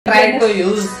try to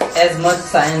use as much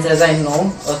science as I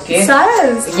know. Okay.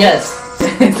 Science. Yes.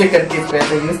 ऐसे करके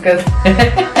पैसे use करते हैं.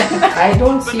 I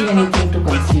don't see anything to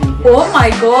conceal here. Oh my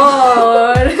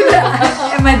god.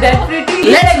 Am I that pretty?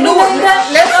 Let's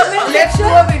do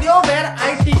a video where I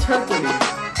teach her coding.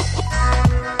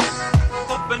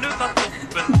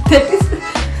 That is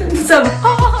some.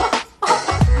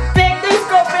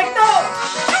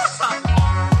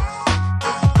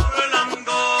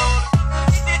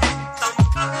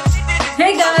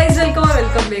 Hey guys,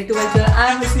 welcome back to my channel. I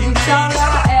am Harsiddhi Chavda,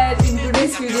 and in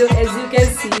today's video, as you can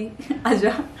see,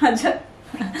 Aja,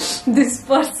 this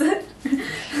person,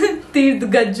 Tirth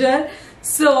Gajjar.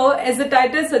 So, as the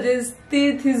title suggests,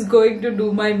 Tirth is going to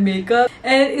do my makeup.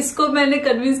 And इसको मैंने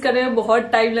convince करने में बहुत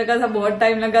time लगा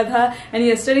था. And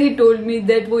yesterday he told me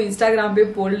that वो Instagram पे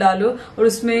पोल डालो और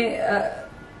उसमें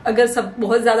अगर सब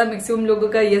बहुत ज्यादा मैक्सिमम लोगों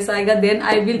का यस आएगा then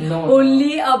I will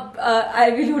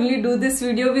only do this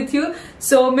video with you.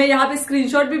 सो मैं यहाँ पे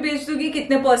स्क्रीनशॉट भी भेज दूंगी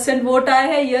कितने % वोट आए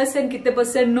हैं यस एंड कितने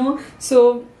 % नो.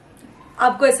 सो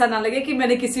आपको ऐसा ना लगे कि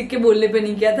मैंने किसी के बोलने पे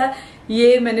नहीं किया था.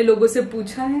 ये मैंने लोगों से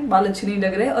पूछा है, बाल अच्छे नहीं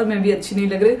लग रहे और मैं भी अच्छी नहीं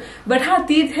लग रही. बट हाँ,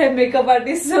 तीर्थ है makeup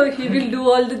artist, so he will do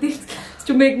all the things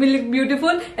to make me look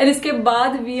beautiful. And इसके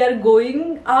बाद वी आर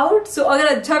गोइंग आउट. सो अगर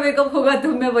अच्छा मेकअप होगा तो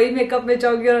मैं वही मेकअप में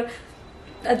जाऊंगी और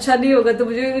अच्छा नहीं होगा तो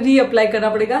मुझे री अप्लाई करना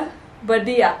पड़ेगा. बट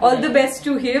या all the best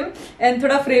to him. And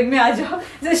थोड़ा फ्रेम में आ जाओ,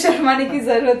 जैसे शर्माने की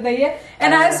जरूरत नहीं है.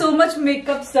 And I have so much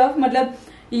makeup stuff. मतलब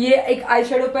ये एक आई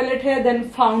शेडो पैलेट है, then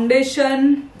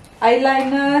foundation,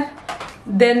 eyeliner,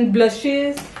 then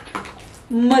blushes,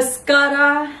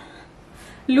 mascara,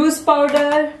 loose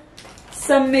powder,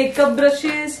 some makeup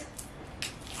brushes,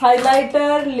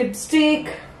 highlighter, lipstick,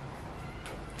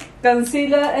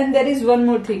 concealer and there is one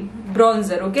more thing,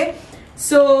 bronzer. Okay,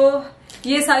 सो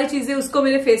ये सारी चीजें उसको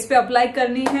मेरे face पे अप्लाई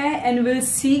करनी है एंड विल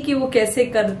सी कि वो कैसे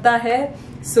करता है.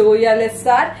 सो या let's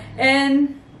start. And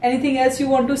anything else you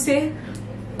want to से?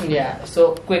 Yeah, so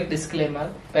quick disclaimer.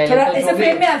 थोड़ा ऐसे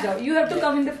फ्रेम में आ जाओ. You have to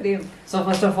come in the frame. So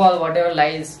first of all, whatever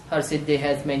lies Harsiddhi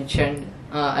has mentioned,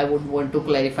 I would want to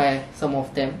clarify some of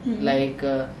them. Like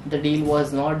the deal was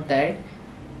not that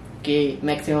okay,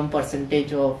 maximum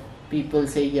percentage of people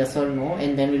say yes or no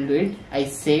and then we'll do it. I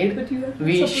said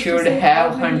we should have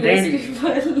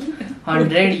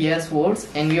 100 yes votes,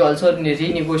 and we also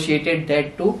renegotiated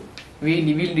that too. We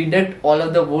will deduct all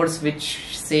of the votes which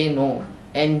say no,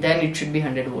 and then it should be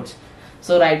 100 votes.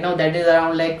 So right now that is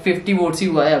around like 50 votes ही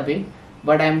हुआ है अभी.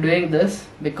 But I'm doing this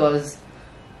because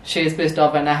she is pissed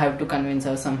off and I have to convince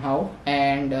her somehow.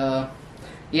 And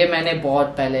ये मैंने बहुत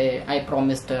पहले I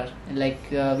promised her like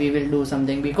we will do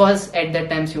something because at that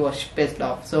time she was pissed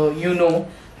off. So you know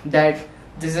that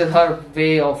this is her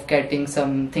way of getting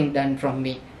something done from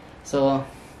me. So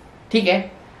ठीक है,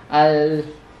 I'll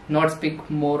not speak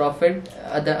more of it.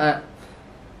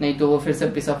 नहीं तो वो फिर से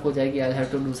piss off हो जाएगी. I'll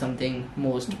have to do something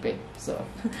most पे. So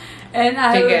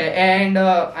ठीक है. And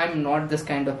I'm not this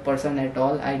kind of person at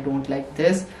all. I don't like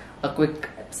this.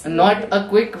 Not a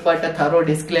quick but a thorough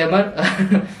disclaimer.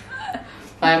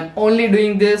 I am only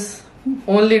doing this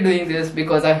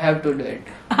because I have to do it.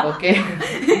 Okay.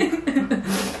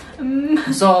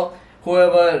 So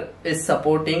whoever is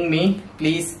supporting me,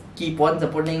 please keep on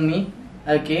supporting me.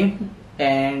 Okay.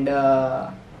 And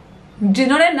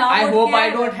जिन्होंने ना I hope I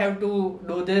don't have to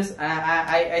do this.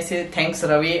 I say thanks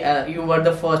Ravi. You were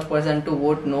the first person to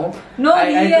vote no. No,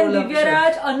 he and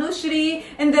Divyaraj, Anushri,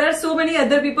 and there are so many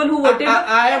other people who voted.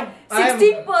 I am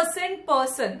 16%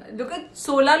 person. Look at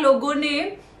 16 लोगों ने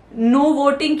no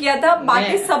voting किया था,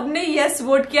 बाकी सबने yes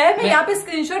vote किया है. मैं यहाँ पे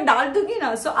स्क्रीनशॉट डाल दूंगी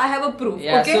ना. सो I have a proof.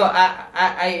 Okay. So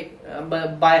I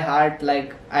by heart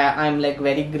like I'm like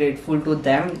very grateful to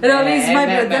them. Ravi is my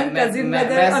brother, cousin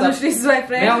brother. Anushri is my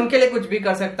friend. मैं उनके लिए कुछ भी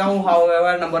कर सकता हूँ.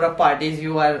 However number of parties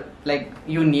you are like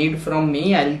you need from me,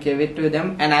 I'll give it to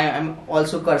them. And I am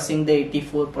also cursing the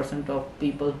 84% of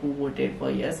people who voted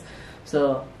for yes. So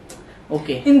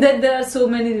okay. In that there are so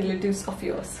many relatives of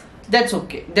yours. That's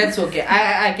okay.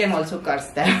 I can also curse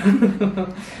them.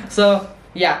 So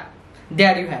yeah,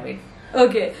 there you have it.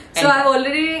 Okay, so I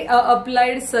already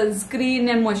applied sunscreen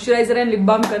and moisturizer and lip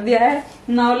balm कर दिया है.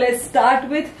 Now let's start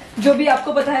with जो भी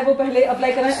आपको पता है वो पहले apply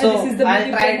करना है. So this is the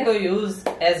I'll try to use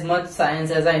as much science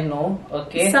as I know.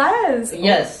 Okay. Science.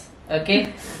 Yes. Okay.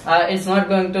 It's not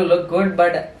going to look good,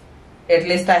 but at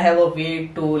least I have a way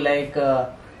to like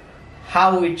how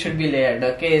it should be layered.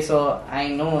 Okay. So I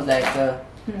know like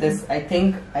this. I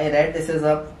think I read this is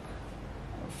a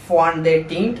fond de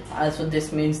tint. So this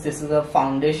means this is a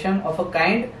foundation of a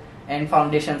kind, and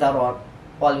foundations are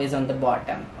always on the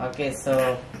bottom. Okay, so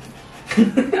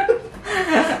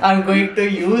I'm going to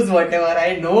use whatever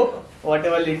I know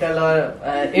whatever little, or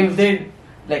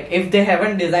if they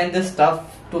haven't designed this stuff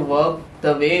to work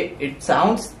the way it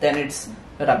sounds, then it's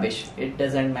rubbish. It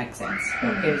doesn't make sense.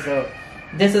 Okay, so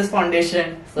this is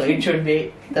foundation, so it should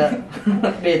be the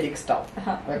basic stuff.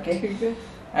 Okay,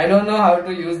 I don't know how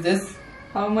to use this.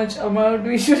 How much amount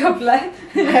we should apply?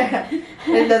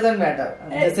 It doesn't matter.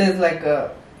 This is like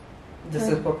this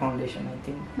is for foundation, I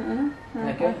think.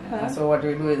 Okay. So what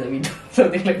we do is we do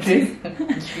something like this.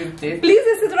 Please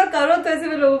ऐसे थोड़ा करो तो ऐसे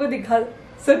मैं लोगों को दिखा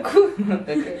सकूं.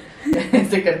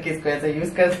 ऐसे करके इसको ऐसे यूज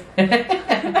कर.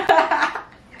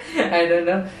 I don't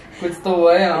know. कुछ तो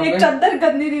हुआ है यहाँ पे. एक चादर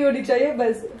गंदी नहीं होनी चाहिए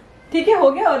बस. ठीक है,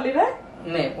 हो गया ऑलिवर?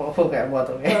 नहीं, हो गया, बहुत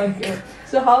हो गया. Okay.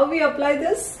 So how we apply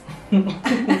this?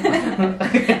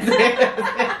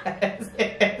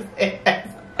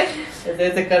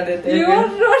 ऐसे कर देते हैं. You are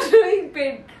not doing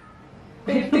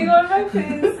painting on my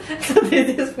face. So this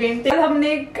is painting.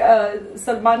 हमने एक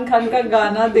सलमान खान का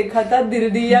गाना देखा था, दिल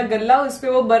दिया गल्ला, उसपे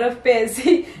वो बर्फ पे ऐसे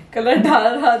ही कलर डाल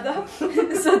रहा था.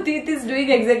 So Teeth is doing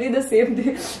exactly the same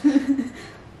thing.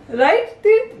 Right,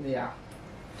 Teeth? Yeah.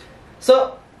 So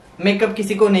makeup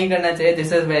किसी को नहीं करना चाहिए.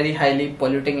 This is very highly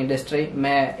polluting industry.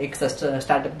 मैं एक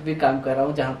स्टार्टअप भी काम कर रहा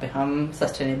हूँ जहाँ पे हम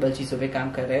सस्टेनेबल चीजों पे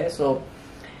काम कर रहे हैं. सो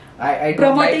I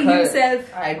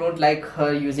don't like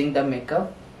her using the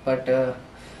makeup, but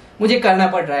मुझे करना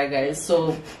पड़ रहा है guys,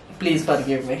 so please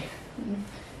forgive me.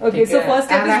 Okay, so first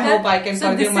step is I hope I can so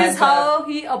forgive this is myself. how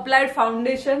he applied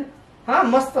foundation. हाँ,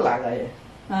 मस्त लगा ये.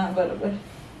 हाँ, बराबर.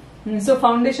 So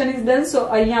foundation is done. So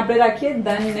यहाँ पे रखिए.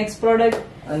 Then next product.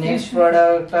 Next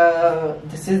product.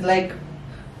 This is like,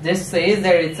 this says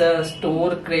that it's a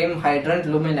store cream hydrant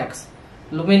Luminex.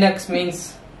 Luminex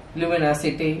means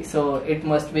luminosity, so it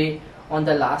must be on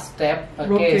the last step.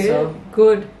 Okay, so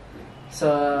good.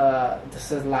 So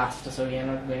this is last, so we are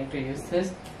not going to use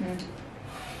this.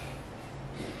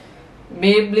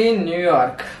 Maybelline New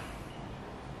York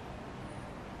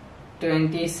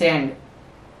 20 Sand.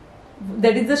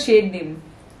 That is the shade name.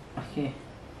 Okay,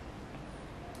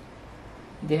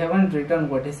 they haven't written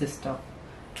what is this stuff.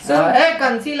 So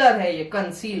concealer है ये.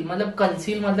 conceal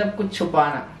मतलब कुछ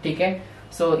छुपाना. ठीक है.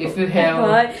 So if you have,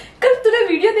 कल तूने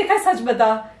video देखा, सच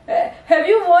बता. Have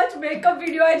you watched makeup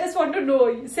video? I just want to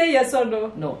know. Say yes or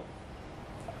no. No.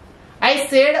 I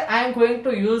said I am going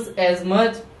to use as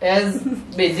much as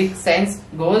basic sense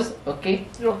goes. Okay.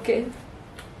 Okay.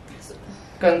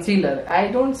 Concealer. I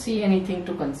don't see anything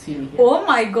to conceal here. Oh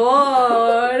my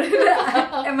god.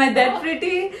 Am I that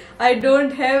pretty? I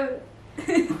don't have.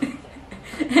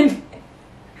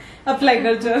 Apply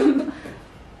culture.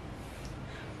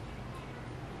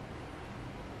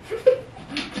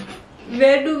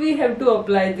 Where do we have to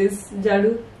apply this,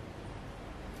 Jadu?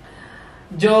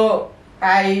 जो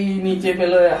आई नीचे पे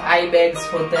आई bags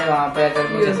होते हैं वहाँ पे अगर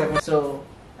मुझे सकूं. So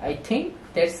I think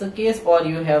that's the case, or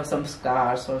you have some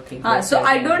scars or things. So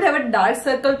I don't have a dark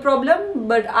circle problem,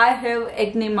 but I have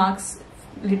acne marks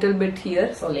little bit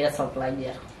here. So let's apply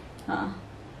here.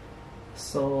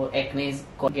 So acne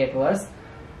get worse.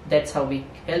 That's how we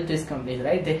help these companies,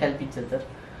 right? They help each other.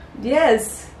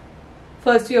 Yes.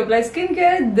 First you apply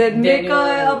skincare, then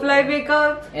apply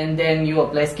makeup, and then you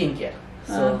apply skincare.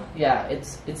 So yeah,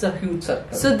 it's a huge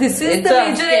circle. So this is the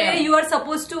major area you are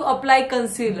supposed to apply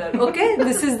concealer. Okay,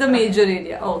 this is the major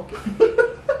area. Okay.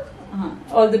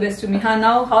 All the best to me.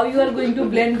 Now how you are going to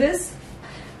blend this?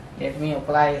 Let me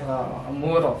apply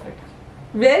more of it.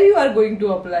 Where you are going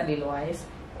to apply? Below eyes.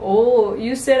 Oh,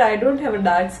 you said I don't have a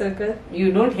dark circle.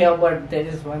 You don't have, but there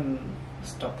is one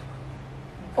stop.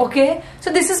 Okay,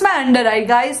 so this is my under eye,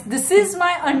 guys. This is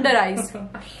my under eyes.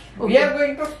 Okay. We are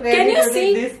going to spread. Can you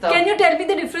see? This stuff. Can you tell me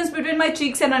the difference between my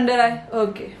cheeks and under eye?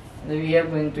 Okay. We are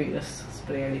going to just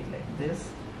spread it like this.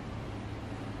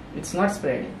 It's not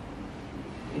spreading.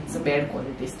 It's a bad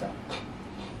quality stuff.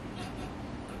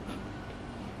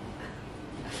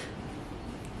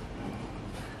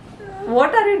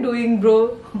 What are you doing,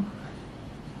 bro?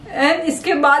 And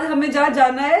इसके बाद हमें जहाँ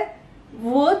जाना है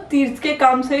वो तीर्थ के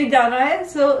काम से ही जाना है.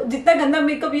 So जितना गंदा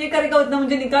मेकअप ये करेगा उतना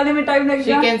मुझे निकालने में टाइम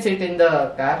लगेगा. She can sit in the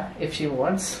car if she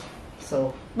wants.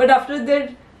 So. But after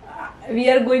that, we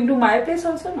are going to my place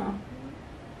also now.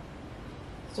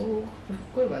 So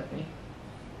कोई बात नहीं.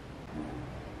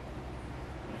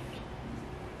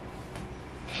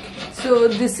 So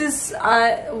this is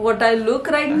what I look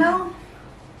right now.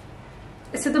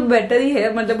 इससे तो better ही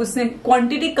है, मतलब उसने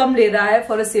quantity कम ले रहा है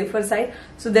for a safer side.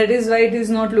 So that is why it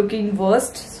is not looking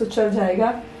worst. सो चल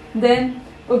जाएगा. देन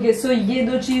ओके, सो ये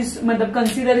दो चीज मतलब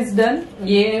कंसीलर इज डन.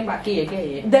 ये बाकी है क्या?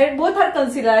 ये that both are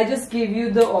concealer. I just give you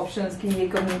the options कि ये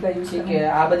कंपनी का यूज. ठीक है.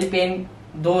 आप दी pen,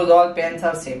 those all pens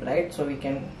are same, right? So we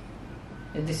can.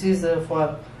 This is for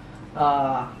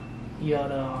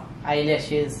your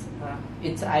eyelashes.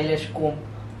 It's eyelash comb.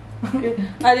 Okay.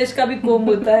 eyelash का भी comb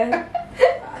होता है.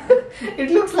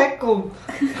 It looks like comb.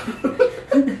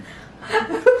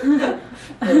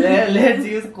 Let's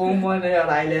use comb on your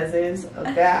eyelashes.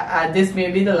 Okay, this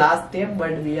may be the last step,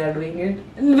 but we are doing it.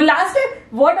 Last step?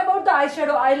 What about the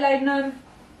eyeshadow, eyeliner,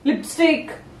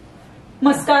 lipstick,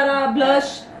 mascara,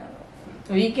 blush?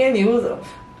 We can use.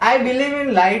 I believe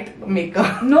in light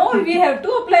makeup. No, we have to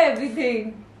apply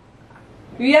everything.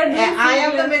 We are. I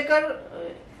am the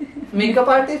makeup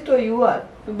artist, or you are?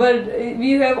 But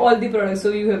we have all the products, so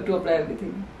you have to apply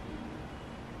everything.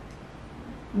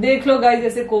 देख लो guys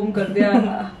ऐसे कोम कर दिया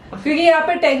क्योंकि यहाँ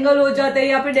पे tangle हो जाता है,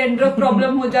 यहाँ पे डेंड्रफ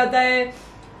प्रॉब्लम हो जाता है,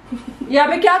 यहाँ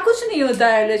पे क्या कुछ नहीं होता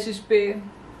है लैशेस पे.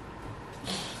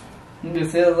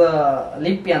 This is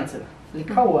lip pencil.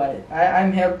 लिखा हुआ है. I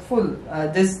am helpful.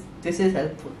 This is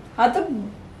helpful. हाँ तो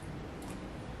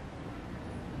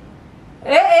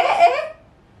ए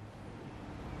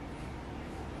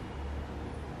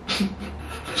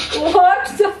What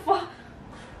the fuck?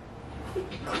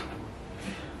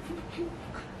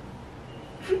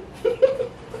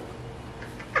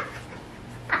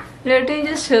 Let me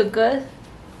just circle.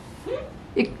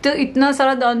 इतना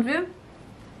सारा दान पे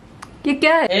ये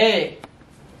क्या है?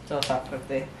 चलो साफ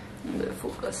करते हैं.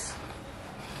 Focus.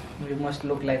 We must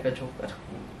look like a joker.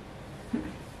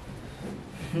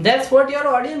 That's what your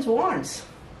audience wants.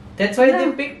 That's why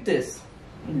they picked this.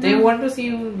 They want to see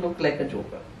you look like a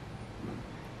joker.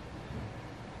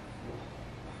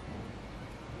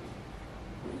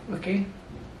 Okay.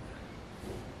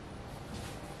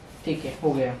 ठीक है,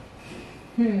 हो गया.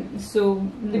 So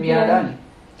we are done.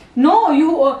 No,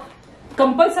 you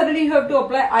compulsorily you have to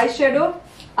apply eyeshadow,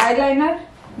 eyeliner,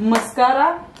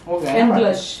 mascara, and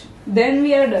blush. Then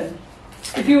we are done.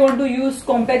 If you want to use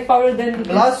compact powder, then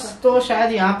blush तो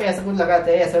शायद यहाँ पे ऐसा कुछ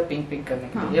लगाते हैं, ऐसा पिंक करने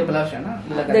के लिए. ये blush है ना?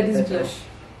 That is blush.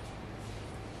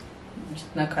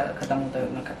 जितना खत्म होता है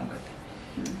उतना खत्म करते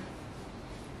हैं.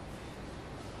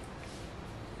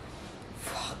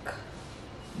 Fuck.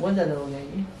 बहुत ज़्यादा हो गया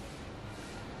ये.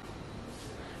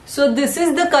 So this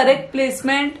is the correct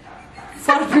placement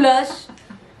for blush.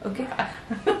 Okay.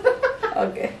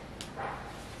 Okay.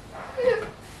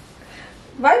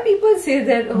 Why people say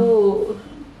that? Oh,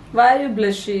 why are you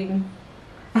blushing?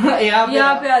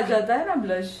 यहाँ पे आ जाता है ना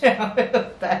blush. यहाँ पे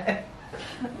होता है.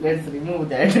 Let's remove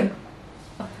that.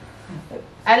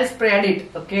 I'll spread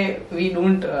it. Okay, we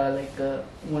don't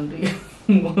want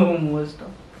to go more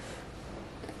stuff.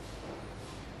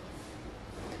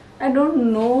 I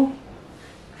don't know.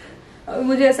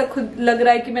 मुझे ऐसा खुद लग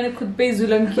रहा है कि मैंने खुद पे ही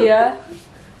जुल्म किया.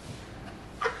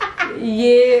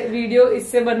 ये वीडियो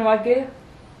इससे बनवा के.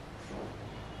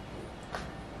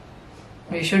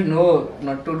 We should know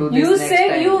not to do this. You next said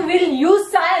time. you will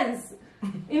use science.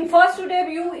 In first today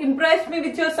you impressed me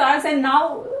with your science, and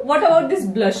now what about this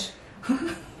blush?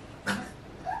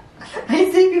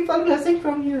 I see people blushing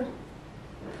from here.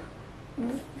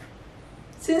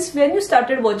 Since when you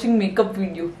started watching makeup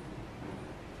video?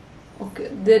 Okay,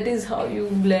 that is how you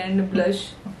blend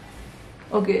blush.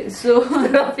 Okay, so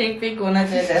pink होना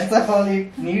चाहिए. That's all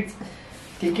it needs.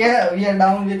 ठीक है, we are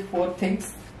down with 4 things.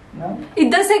 No?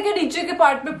 इधर से के नीचे के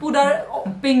part में पूरा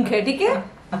पिंक है. ठीक है.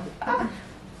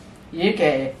 ये क्या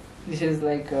है? This is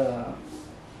like.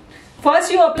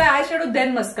 First you apply eyeshadow,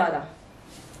 then mascara.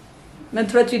 मैं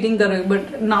थोड़ा चीटिंग कर रही हूँ,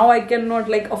 but now I cannot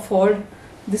like afford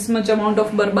this much amount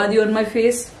of बर्बादी on my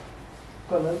face.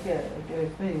 कलर क्या है? क्या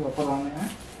इसमें ऊपर आने हैं?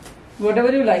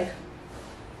 Whatever you like.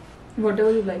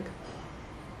 Whatever you like.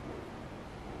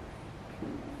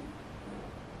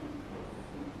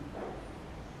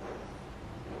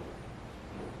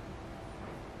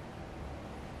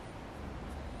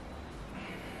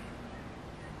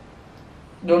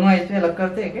 दोनों ऐसे अलग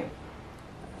करते हैं क्या?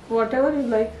 Whatever you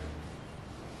like.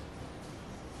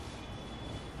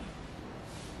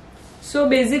 So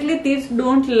basically, thieves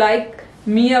don't like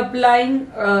me applying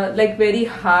like very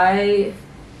high,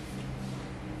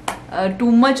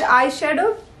 too much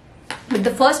eyeshadow. But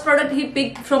the first product he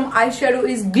picked from eyeshadow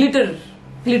is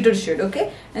glitter shade.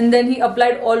 Okay, and then he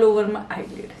applied all over my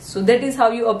eyelid. So that is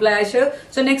how you apply eyeshadow.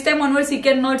 So next time onwards, he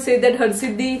cannot say that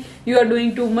Harsiddhi, you are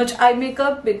doing too much eye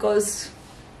makeup, because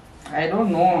I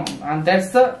don't know, and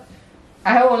that's the.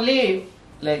 I have only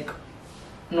like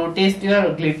noticed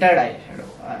your glittered eyeshadow.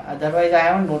 Otherwise, I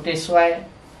haven't noticed. Why?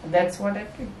 That's what I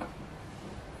pick.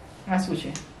 As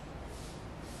पूछे.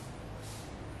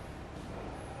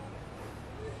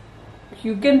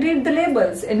 you can read the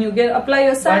labels and you can apply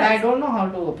your size. But I don't know how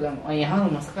to apply. यहाँ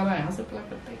mascara यहाँ से apply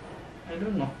करते हैं. I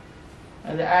don't know.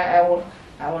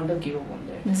 I want to give up on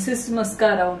that. This is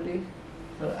mascara only.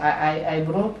 So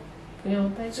eyebrow ये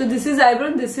होता है. So this is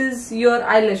eyebrow, this is your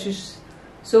eyelashes.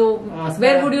 So Mascara.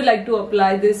 where would you like to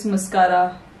apply this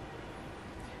mascara?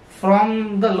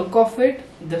 From the look of it,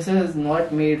 this is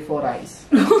not made for eyes.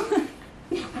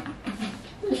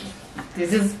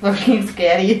 This is fucking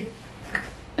scary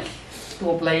to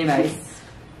apply in eyes.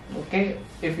 Okay,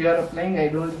 if you are applying, I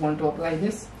don't want to apply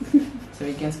this, so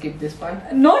we can skip this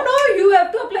part. No, you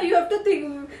have to apply. You have to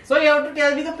think. So you have to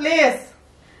tell me the place.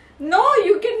 No,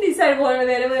 you can decide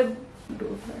wherever to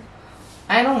apply.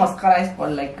 I know mascara is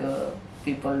called like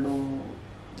people do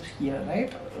here,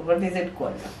 right? What is it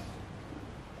called?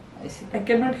 I see. I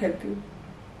cannot help you.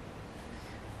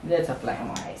 Let's apply on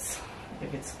my eyes.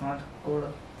 If it's not good,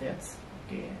 that's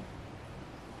okay.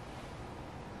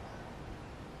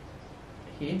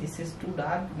 Hey, this is too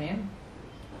dark, man.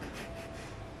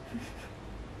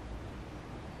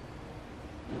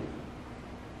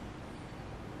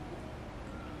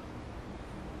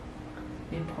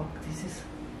 Hey, fuck, this is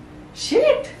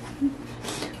shit.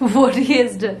 What he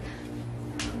has done?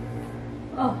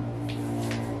 Oh,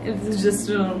 it's just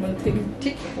a normal thing.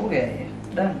 ठीक हो गया ये.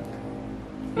 Done.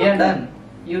 We are done.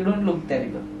 You don't look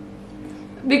terrible.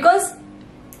 Because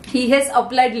he has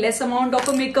applied less amount of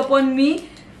a makeup on me.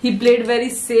 He played very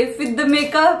safe with the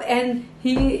makeup and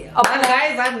he applied.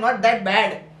 Guys, I'm not that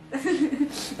bad.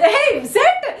 Hey,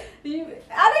 sit!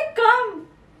 अरे come!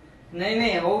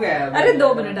 नहीं हो गया. अरे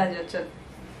 2 minute आ जाओ चल.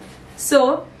 So,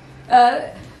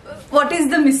 what is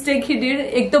the mistake he did?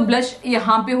 एक तो blush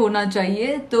यहाँ पे होना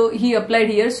चाहिए, तो he applied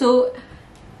here. So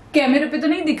कैमरे पे तो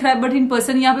नहीं दिख रहा है, बट इन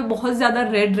पर्सन यहाँ पे बहुत ज्यादा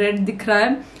रेड दिख रहा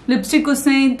है. लिपस्टिक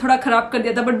उसने थोड़ा खराब कर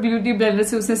दिया था, बट ब्यूटी ब्लेंडर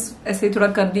से उसने ऐसे ही थोड़ा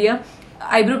कर दिया.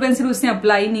 आईब्रो पेंसिल उसने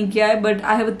अप्लाई नहीं किया है, but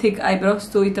I have a thick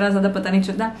eyebrows, तो इतना ज्यादा पता नहीं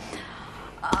चलता.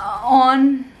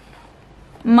 ऑन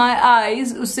माई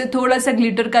आईज उससे थोड़ा सा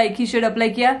ग्लिटर का एक ही शेड अप्लाई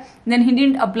किया. Then he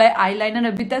didn't apply eye liner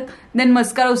अभी तक. देन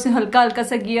मस्कारा उससे हल्का हल्का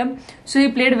सा किया. सो ही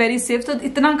प्लेड वेरी सेफ. तो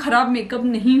इतना खराब मेकअप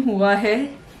नहीं हुआ है.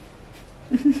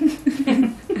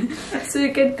 So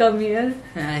you can come here.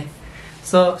 Hi.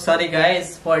 So sorry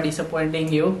guys for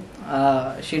disappointing you.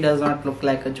 She does not look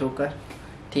like a joker.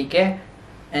 ठीक है.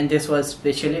 And this was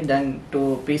specially done to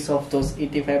piece off those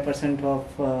 85% of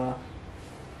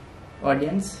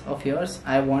audience of yours.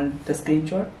 I want the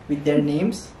screenshot with their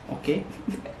names. Okay.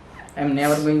 I'm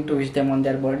never going to wish them on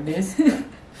their birthdays.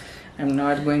 I'm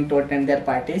not going to attend their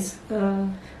parties.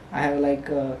 I have like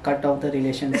cut off the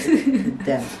relationship with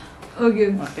them.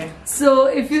 Okay. So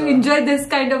if you enjoy this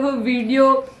kind of a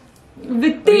video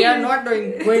with we are not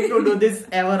going to do this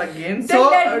ever again. Then so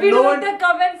let me know in the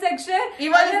comment section.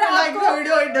 Even if you like the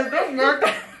video, it does not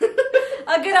matter.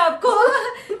 अगर आपको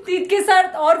तीत के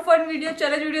साथ और fun video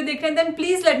challenge video देखना है, then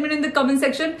please let me know in the comment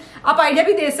section. आप idea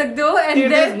भी दे सकते हो. And It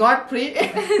then is not free.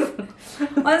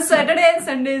 on Saturday and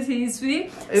Sundays he is free.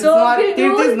 It's so not. we'll It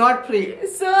do, is not free.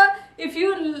 So if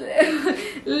you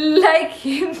like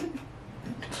him,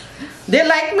 they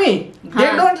like me. They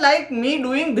हाँ. don't like me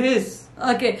doing this.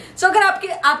 Okay. सो अगर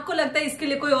आपको लगता है इसके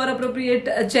लिए कोई और appropriate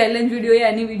challenge video या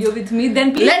any video with me,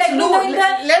 then please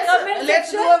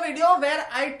let's do a video where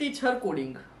I teach her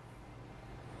coding.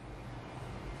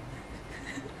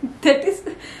 That is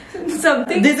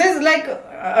something. This is like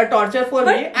a torture for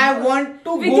me. I want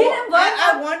to go.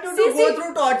 I want you to go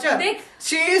through torture.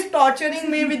 She is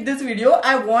torturing me with this video.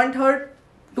 I want her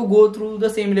to go through the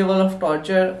same level of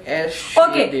torture as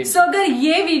she did. So अगर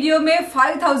ये video में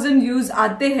 5000 views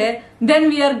आते हैं, then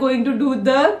we are going to do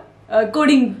the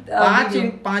coding.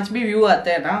 5 भी view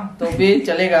आते हैं ना तो भी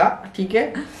चलेगा. ठीक है.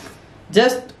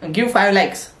 Just give 5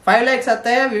 likes. 5 likes आते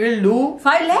हैं. We will do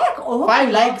 5 lakh. Oh.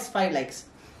 5 likes.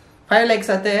 5 likes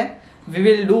आते हैं. We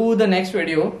will do the next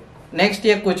video. Next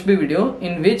year कुछ भी video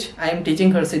in which I am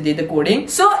teaching हर्षिद्धि the coding.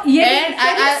 सो ये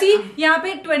सी यहाँ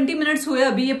पे 20 मिनट्स हुए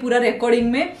अभी ये पूरा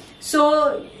रिकॉर्डिंग में. So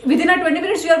with in 20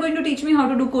 minutes you are going to teach me how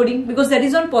to do coding, because that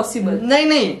is not possible.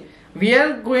 नहीं, we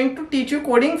are going to teach you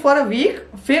coding for a week.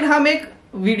 फिर हम एक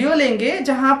video लेंगे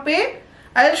जहां पे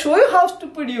I will show you how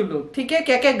stupid you look. ठीक है,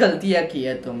 क्या क्या गलतियां की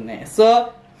है तुमने. So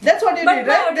that's what you did,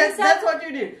 right? That's what you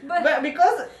did.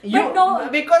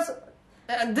 Because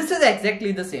this is exactly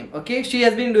the same. Okay, she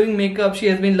has been doing makeup, she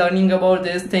has been learning about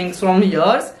these things from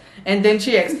years, and then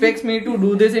she expects me to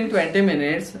do this in 20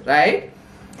 minutes, right?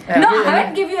 No, I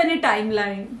haven't give you any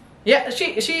timeline. Yeah,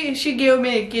 she gave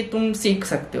me कि तुम सीख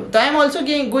सकते हो. तो I am also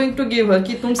going to give her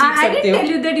कि तुम सीख सकते हो. I didn't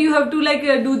tell you that you have to like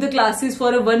do the classes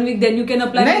for 1 week, then you can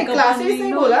apply. नहीं, classes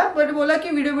नहीं बोला, but बोला कि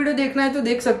वीडियो देखना है तो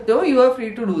देख सकते हो. You are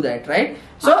free to do that, right?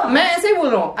 So मैं ऐसे ही बोल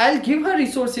रहा हूँ. I'll give her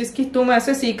resources कि तुम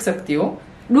ऐसे सीख सकती हो.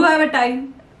 Do I have a time?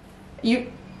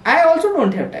 I also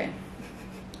don't have time.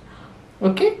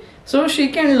 Okay, so she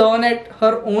can learn at her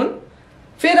own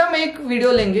फिर हम एक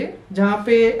वीडियो लेंगे जहाँ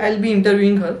पे आई विल बी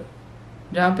इंटरव्यूइंग हर,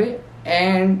 जहाँ पे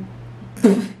and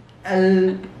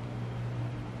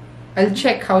I'll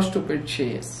check how stupid she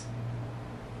is.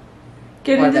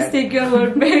 Can you just take your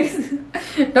word back?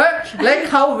 Not like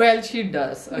how well she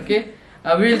does, okay?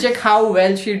 We'll check how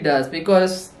well she does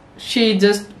because she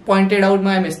just pointed out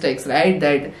my mistakes, right?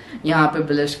 That यहाँ पे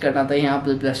blush करना था, यहाँ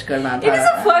पे blush करना था. It is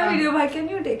a fun video. Why can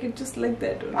you take it just like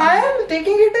that? I am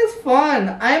taking it as fun.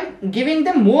 I am giving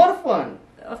them more fun.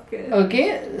 Okay. Okay.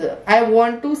 I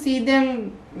want to see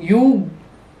them. You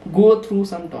go through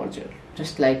some torture,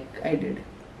 just like I did.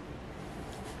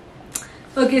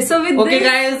 Okay, so with okay this...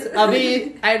 guys,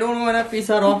 अभी I don't wanna piss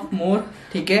her off more,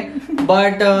 ठीक है?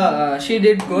 But she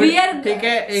did good. ठीक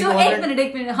है? So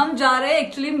एक minute हम जा रहे हैं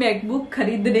actually MacBook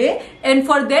खरीदने and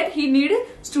for that he need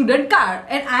student card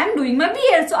and I am doing my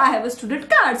BEd so I have a student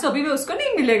card so अभी मैं उसको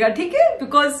नहीं मिलेगा, ठीक है?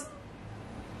 Because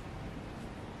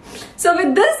so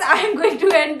with this I am going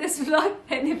to end this vlog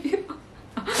and if you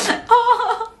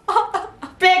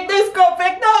pick this go,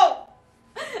 pick no.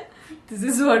 This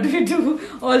is what we do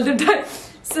all the time.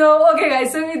 So okay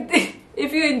guys, so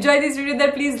if you enjoy this video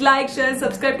then please like, share,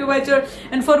 subscribe to my channel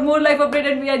and for more life update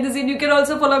and behind the scene you can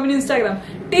also follow me on Instagram.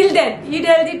 Till then, eat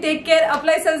healthy, take care,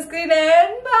 apply sunscreen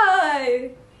and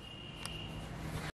bye.